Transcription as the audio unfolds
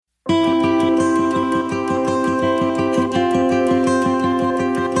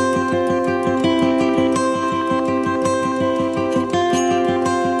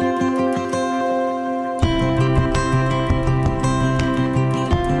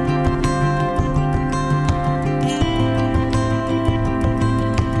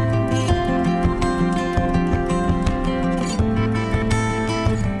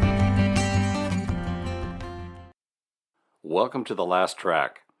Welcome to The Last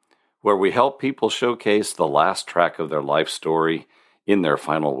Track, where we help people showcase the last track of their life story in their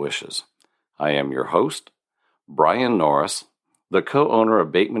final wishes. I am your host, Brian Norris, the co-owner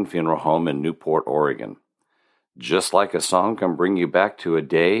of Bateman Funeral Home in Newport, Oregon. Just like a song can bring you back to a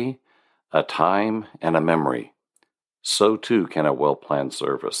day, a time, and a memory, so too can a well-planned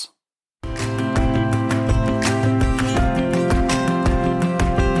service.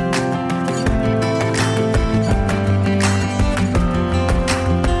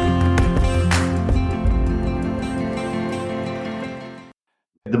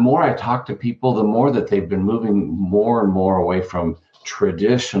 The more I talk to people, the more that they've been moving more and more away from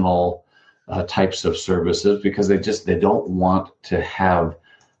traditional types of services because they don't want to have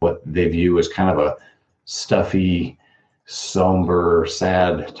what they view as kind of a stuffy, somber,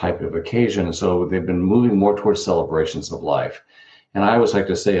 sad type of occasion. And so they've been moving more towards celebrations of life. And I always like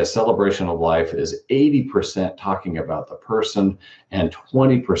to say a celebration of life is 80% talking about the person and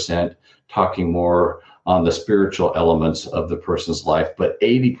 20% talking more on the spiritual elements of the person's life, but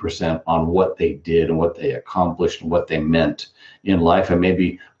 80% on what they did and what they accomplished and what they meant in life and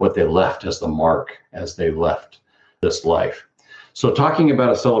maybe what they left as the mark as they left this life. So talking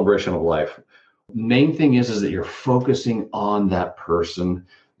about a celebration of life, main thing is that you're focusing on that person,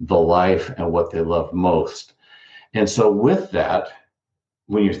 the life, and what they love most. And so with that,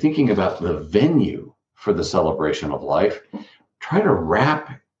 when you're thinking about the venue for the celebration of life, try to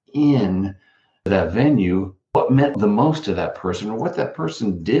wrap in that venue what meant the most to that person or what that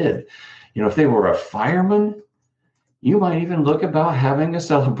person did. You know, if they were a fireman, you might even look about having a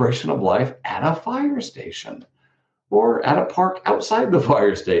celebration of life at a fire station or at a park outside the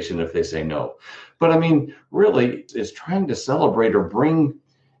fire station if they say no. But I mean, really, it's trying to celebrate or bring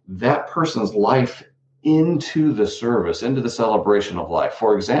that person's life into the service, into the celebration of life.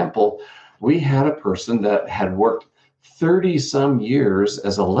 For example, we had a person that had worked 30 some years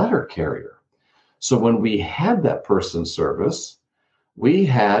as a letter carrier. So when we had that person's service, we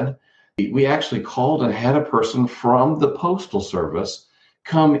actually called and had a person from the postal service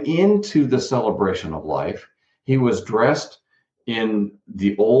come into the celebration of life. He was dressed in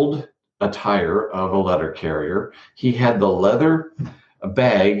the old attire of a letter carrier. He had the leather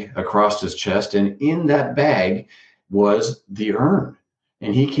bag across his chest, and in that bag was the urn.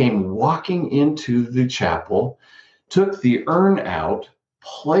 And he came walking into the chapel, took the urn out,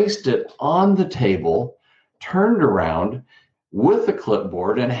 placed it on the table, turned around with the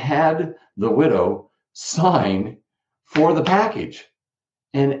clipboard, and had the widow sign for the package.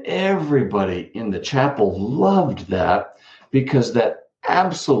 And everybody in the chapel loved that because that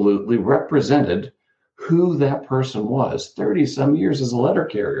absolutely represented who that person was. 30 some years as a letter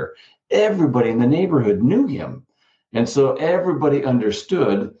carrier. Everybody in the neighborhood knew him. And so everybody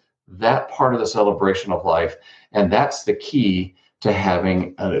understood that part of the celebration of life. And that's the key to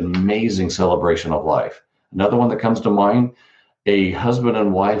having an amazing celebration of life. Another one that comes to mind, a husband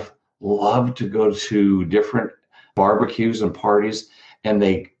and wife love to go to different barbecues and parties, and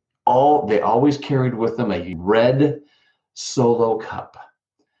they always carried with them a red Solo cup.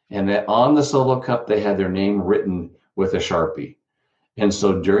 And that on the Solo cup, they had their name written with a Sharpie. And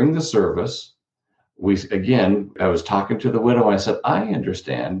so during the service, I was talking to the widow, and I said, I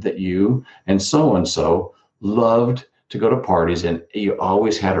understand that you and so loved to go to parties, and you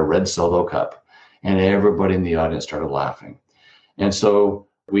always had a red Solo cup. And everybody in the audience started laughing. And so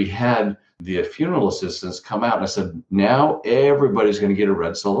we had the funeral assistants come out, and I said, now everybody's going to get a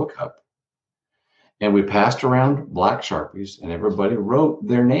red Solo cup. And we passed around black Sharpies, and everybody wrote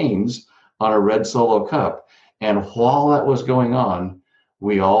their names on a red Solo cup. And while that was going on,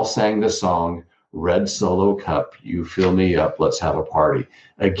 we all sang the song, Red Solo Cup, You Fill Me Up, Let's Have a Party.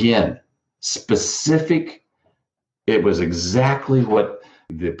 Again, specific. It was exactly what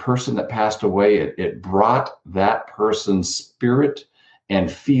the person that passed away, it brought that person's spirit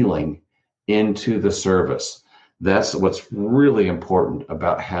and feeling into the service. That's what's really important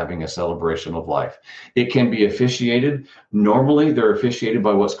about having a celebration of life. It can be officiated. Normally, they're officiated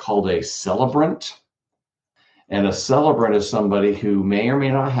by what's called a celebrant. And a celebrant is somebody who may or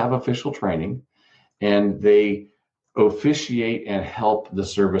may not have official training, and they officiate and help the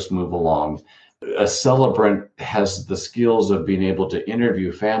service move along. A celebrant has the skills of being able to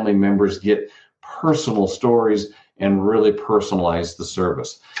interview family members, get personal stories, and really personalize the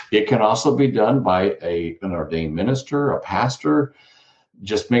service. It can also be done by an ordained minister, a pastor.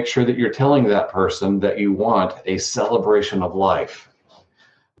 Just make sure that you're telling that person that you want a celebration of life.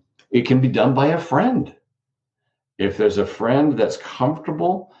 It can be done by a friend. If there's a friend that's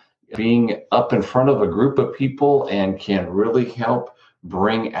comfortable being up in front of a group of people and can really help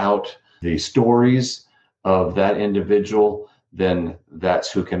bring out the stories of that individual, then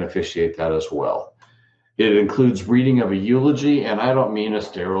that's who can officiate that as well. It includes reading of a eulogy, and I don't mean a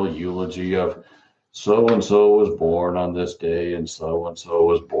sterile eulogy of so-and-so was born on this day and so-and-so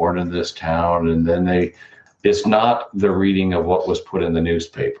was born in this town, and then it's not the reading of what was put in the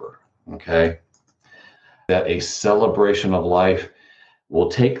newspaper, okay? That a celebration of life will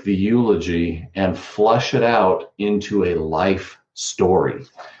take the eulogy and flesh it out into a life story.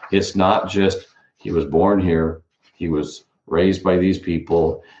 It's not just he was born here, he was raised by these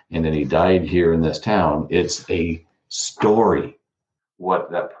people, and then he died here in this town. It's a story,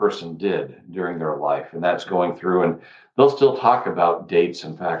 what that person did during their life. And that's going through, and they'll still talk about dates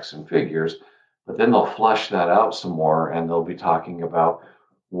and facts and figures, but then they'll flesh that out some more, and they'll be talking about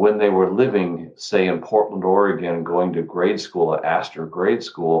when they were living, say, in Portland, Oregon, going to grade school at Astor Grade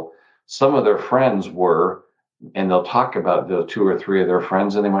School. Some of their friends were, and they'll talk about the 2 or 3 of their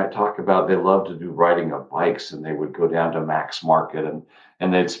friends, and they might talk about they loved to do riding of bikes, and they would go down to Max Market,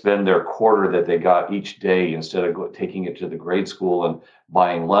 and they'd spend their quarter that they got each day, instead of taking it to the grade school and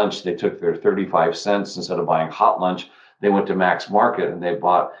buying lunch, they took their 35 cents. Instead of buying hot lunch, they went to Max Market and they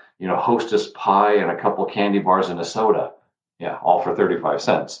bought, Hostess pie and a couple candy bars and a soda. Yeah, all for 35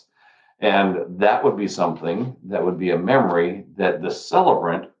 cents. And that would be something that would be a memory that the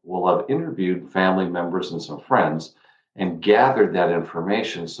celebrant will have interviewed family members and some friends and gathered that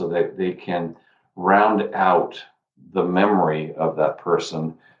information so that they can round out the memory of that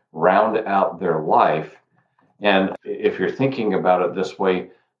person, round out their life. And if you're thinking about it this way,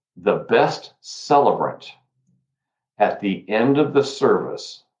 the best celebrant at the end of the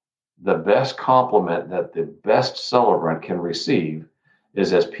service, the best compliment that the best celebrant can receive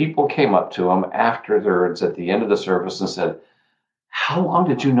is as people came up to him afterwards at the end of the service and said, "How long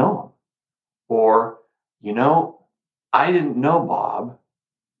did you know him?" Or, "I didn't know Bob,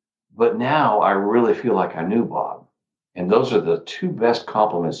 but now I really feel like I knew Bob." And those are the 2 best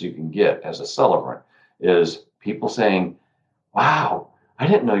compliments you can get as a celebrant, is people saying, "Wow, I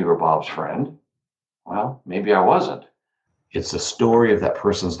didn't know you were Bob's friend." Well, maybe I wasn't. It's a story of that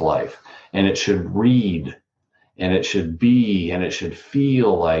person's life, and it should read, and it should be, and it should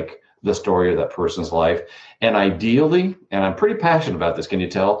feel like the story of that person's life. And ideally, and I'm pretty passionate about this, can you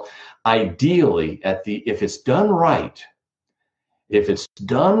tell? Ideally, if it's done right,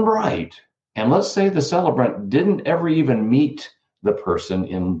 and let's say the celebrant didn't ever even meet the person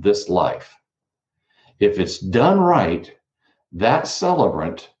in this life, if it's done right, that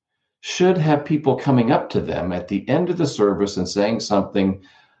celebrant should have people coming up to them at the end of the service and saying something,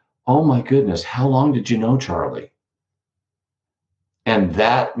 "Oh my goodness, how long did you know Charlie?" And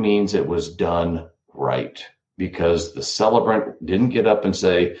that means it was done right, because the celebrant didn't get up and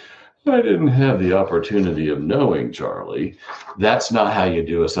say, "I didn't have the opportunity of knowing Charlie." That's not how you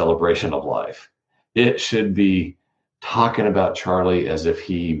do a celebration of life. It should be talking about Charlie as if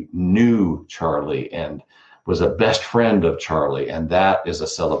he knew Charlie and was a best friend of Charlie, and that is a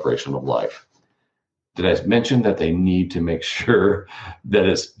celebration of life. Did I mention that they need to make sure that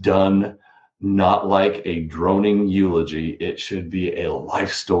it's done not like a droning eulogy? It should be a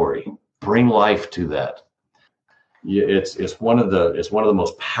life story. Bring life to that. It's one of the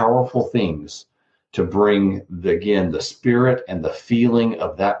most powerful things to bring the spirit and the feeling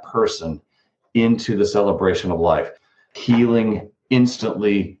of that person into the celebration of life. Healing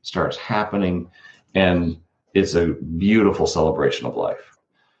instantly starts happening, and it's a beautiful celebration of life.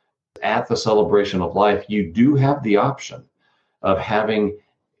 At the celebration of life, you do have the option of having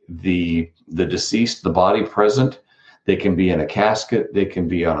the deceased, the body present. They can be in a casket. They can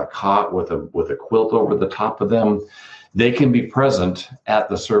be on a cot with a quilt over the top of them. They can be present at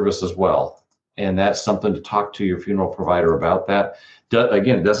the service as well. And that's something to talk to your funeral provider about that.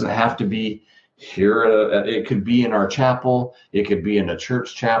 Again, it doesn't have to be here. It could be in our chapel. It could be in a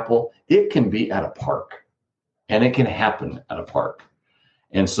church chapel. It can be at a park. And it can happen at a park.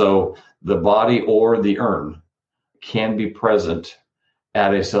 And so the body or the urn can be present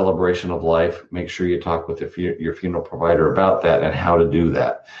at a celebration of life. Make sure you talk with your funeral provider about that and how to do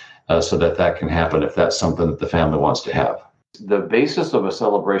that, so that can happen if that's something that the family wants to have. The basis of a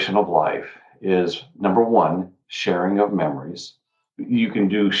celebration of life is, number 1, sharing of memories. You can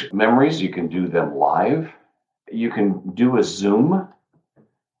do memories, you can do them live. You can do a Zoom,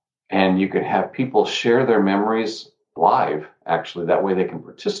 and you can have people share their memories live, actually. That way they can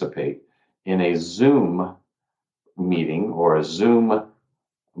participate in a Zoom meeting or a Zoom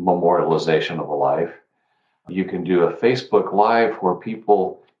memorialization of a life. You can do a Facebook Live where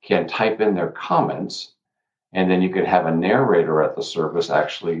people can type in their comments, and then you could have a narrator at the service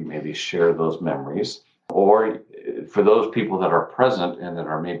actually maybe share those memories. Or for those people that are present and that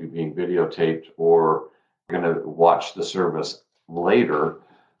are maybe being videotaped or going to watch the service later,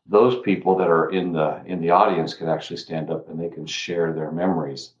 those people that are in the audience can actually stand up and they can share their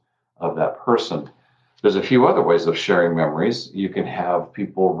memories of that person. There's a few other ways of sharing memories. You can have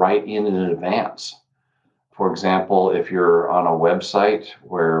people write in advance. For example, if you're on a website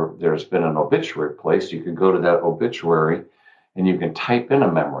where there's been an obituary placed, you can go to that obituary and you can type in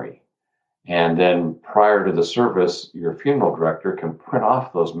a memory. And then prior to the service, your funeral director can print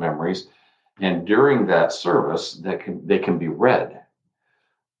off those memories. And during that service, they can be read.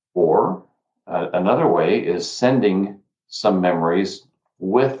 Or another way is sending some memories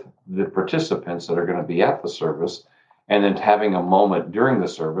with the participants that are going to be at the service, and then having a moment during the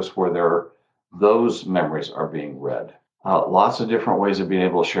service where those memories are being read. Lots of different ways of being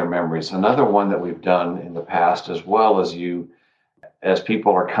able to share memories. Another one that we've done in the past, as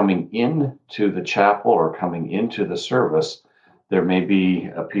people are coming into the chapel or coming into the service, there may be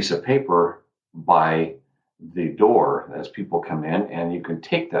a piece of paper by the door as people come in, and you can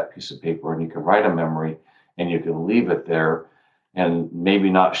take that piece of paper and you can write a memory and you can leave it there and maybe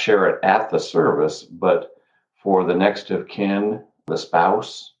not share it at the service, but for the next of kin, the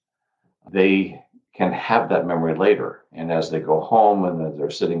spouse, they can have that memory later. And as they go home and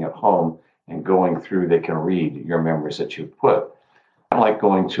they're sitting at home and going through, they can read your memories that you've put. Like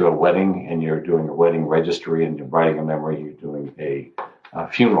going to a wedding and you're doing a wedding registry and you're writing a memory, you're doing a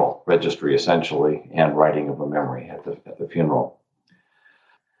funeral registry essentially, and writing of a memory at the funeral.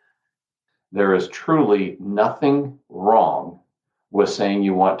 There is truly nothing wrong with saying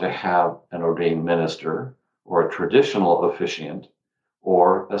you want to have an ordained minister or a traditional officiant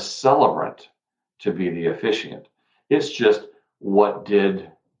or a celebrant to be the officiant. It's just what did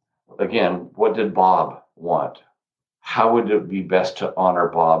Bob want? How would it be best to honor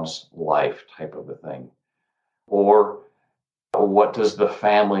Bob's life type of a thing? Or what does the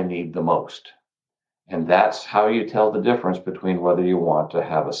family need the most? And that's how you tell the difference between whether you want to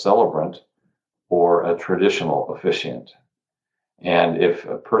have a celebrant or a traditional officiant. And if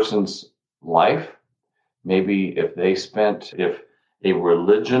a person's life, maybe if a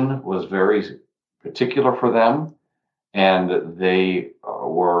religion was very particular for them and they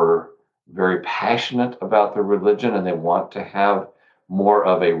were very passionate about their religion and they want to have more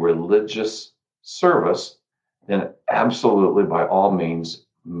of a religious service, then absolutely, by all means,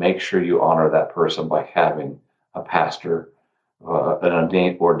 make sure you honor that person by having a pastor,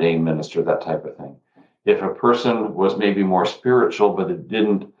 an ordained minister, that type of thing. If a person was maybe more spiritual, but it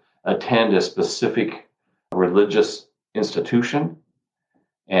didn't attend a specific religious institution,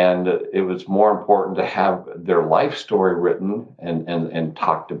 and it was more important to have their life story written and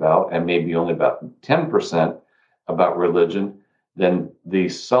talked about, and maybe only about 10% about religion, then the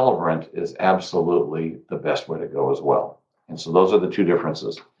celebrant is absolutely the best way to go as well. And so those are the two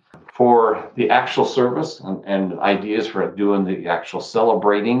differences. For the actual service and ideas for doing the actual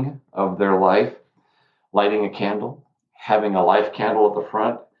celebrating of their life, lighting a candle, having a life candle at the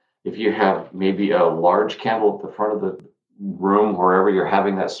front. If you have maybe a large candle at the front of the room, wherever you're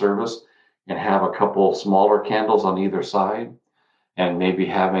having that service, and have a couple smaller candles on either side, and maybe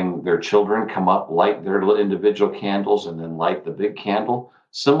having their children come up, light their individual candles, and then light the big candle,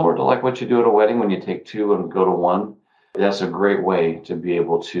 similar to like what you do at a wedding when you take two and go to one. That's a great way to be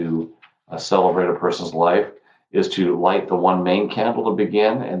able to celebrate a person's life, is to light the one main candle to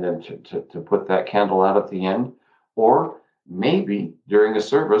begin and then to put that candle out at the end. Or maybe during a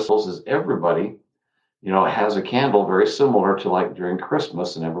service, as everybody, has a candle very similar to like during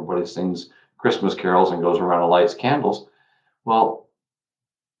Christmas, and everybody sings Christmas carols and goes around and lights candles. Well,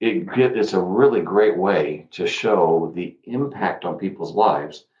 it's a really great way to show the impact on people's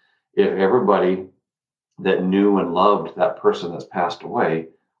lives if everybody that knew and loved that person that's passed away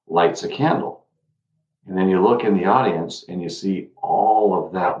lights a candle. And then you look in the audience and you see all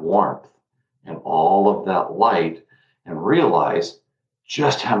of that warmth and all of that light and realize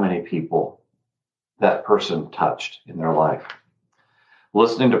just how many people that person touched in their life.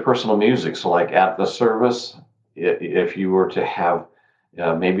 Listening to personal music. So like at the service, if you were to have,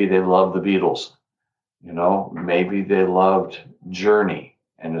 maybe they love the Beatles, maybe they loved Journey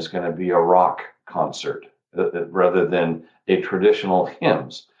and it's going to be a rock concert rather than a traditional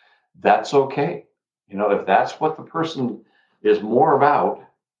hymns. That's okay. If that's what the person is more about,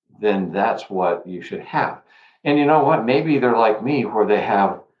 then that's what you should have. And you know what? Maybe they're like me where they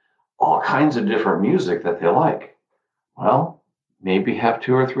have all kinds of different music that they like. Well, maybe have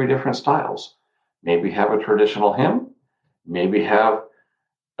 2 or 3 different styles. Maybe have a traditional hymn. Maybe have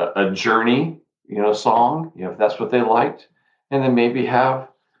a Journey, song, if that's what they liked. And then maybe have,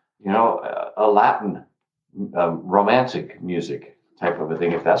 a Latin romantic music type of a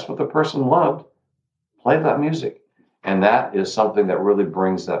thing. If that's what the person loved, play that music. And that is something that really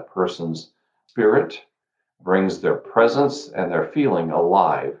brings that person's spirit, brings their presence and their feeling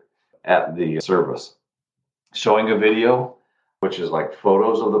alive at the service. Showing a video, which is like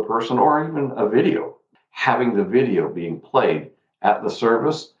photos of the person or even a video, having the video being played at the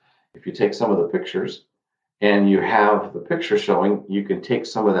service. If you take some of the pictures and you have the picture showing, you can take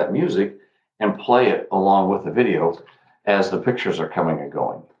some of that music and play it along with the video as the pictures are coming and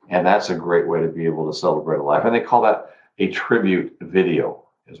going. And that's a great way to be able to celebrate a life. And they call that a tribute video,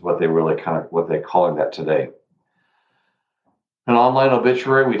 is what they really what they're calling that today. An online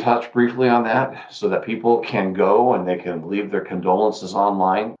obituary, we touched briefly on that, so that people can go and they can leave their condolences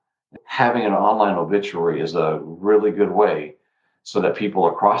online. Having an online obituary is a really good way so that people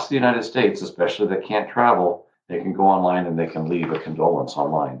across the United States, especially that can't travel, they can go online and they can leave a condolence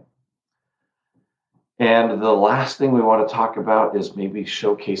online. And the last thing we want to talk about is maybe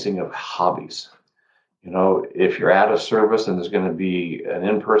showcasing of hobbies. You know, if you're at a service and there's going to be an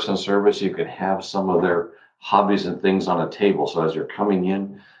in-person service, you could have some of their hobbies and things on a table. So as you're coming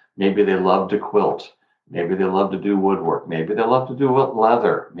in, maybe they love to quilt. Maybe they love to do woodwork. Maybe they love to do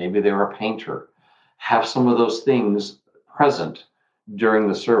leather. Maybe they're a painter. Have some of those things present during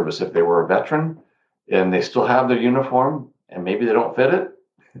the service. If they were a veteran and they still have their uniform and maybe they don't fit it,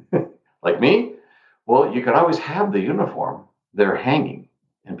 like me, well, you can always have the uniform there hanging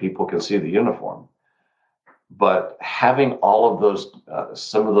and people can see the uniform. But having all of those,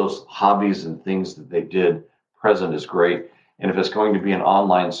 some of those hobbies and things that they did present is great. And if it's going to be an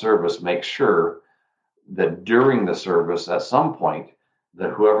online service, make sure that during the service, at some point,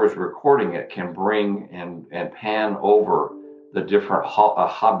 that whoever's recording it can bring and pan over the different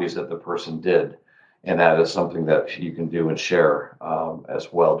hobbies that the person did. And that is something that you can do and share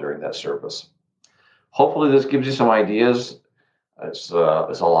as well during that service. Hopefully this gives you some ideas. It's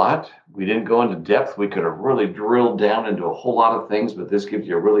a lot. We didn't go into depth. We could have really drilled down into a whole lot of things, but this gives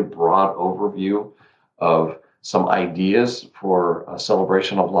you a really broad overview of some ideas for a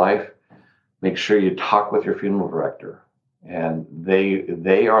celebration of life. Make sure you talk with your funeral director, and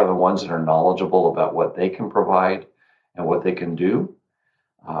they are the ones that are knowledgeable about what they can provide and what they can do.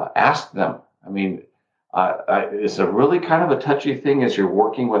 Ask them. I mean, it's a really kind of a touchy thing as you're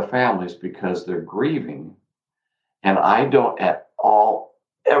working with families because they're grieving, and I don't at all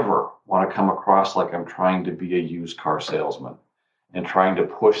ever want to come across like I'm trying to be a used car salesman and trying to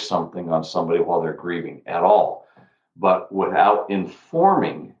push something on somebody while they're grieving at all. But without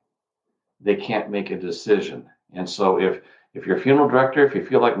informing, they can't make a decision. And so if you're a funeral director, if you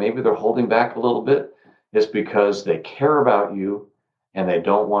feel like maybe they're holding back a little bit, it's because they care about you and they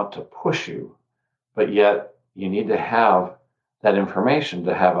don't want to push you. But yet you need to have that information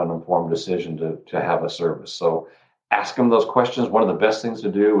to have an informed decision to have a service. So ask them those questions. One of the best things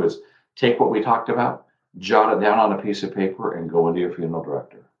to do is take what we talked about, jot it down on a piece of paper, and go into your funeral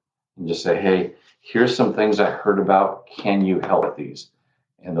director and just say, hey, here's some things I heard about. Can you help with these?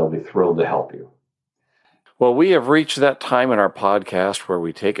 And they'll be thrilled to help you. Well, we have reached that time in our podcast where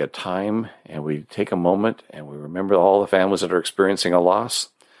we take a time and we take a moment and we remember all the families that are experiencing a loss,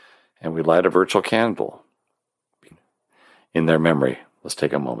 and we light a virtual candle in their memory. Let's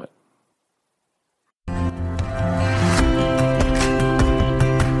take a moment.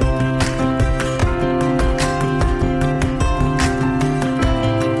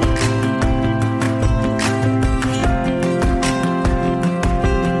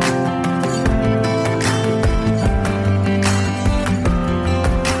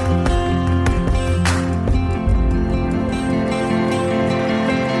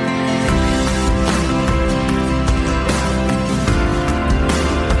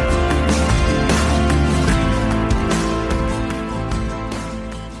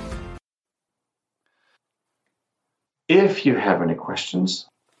 If you have any questions,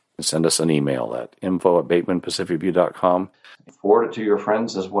 send us an email at info@batemanpacificview.com. Forward it to your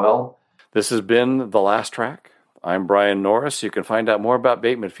friends as well. This has been The Last Track. I'm Brian Norris. You can find out more about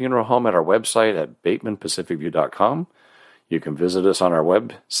Bateman Funeral Home at our website at batemanpacificview.com. You can visit us on our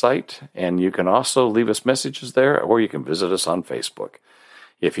website, and you can also leave us messages there, or you can visit us on Facebook.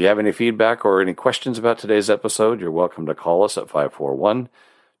 If you have any feedback or any questions about today's episode, you're welcome to call us at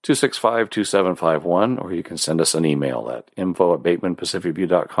 541-265-2751, or you can send us an email at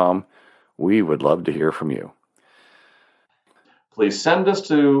info@batemanpacificview.com. We would love to hear from you. Please send us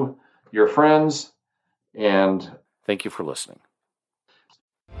to your friends, and thank you for listening.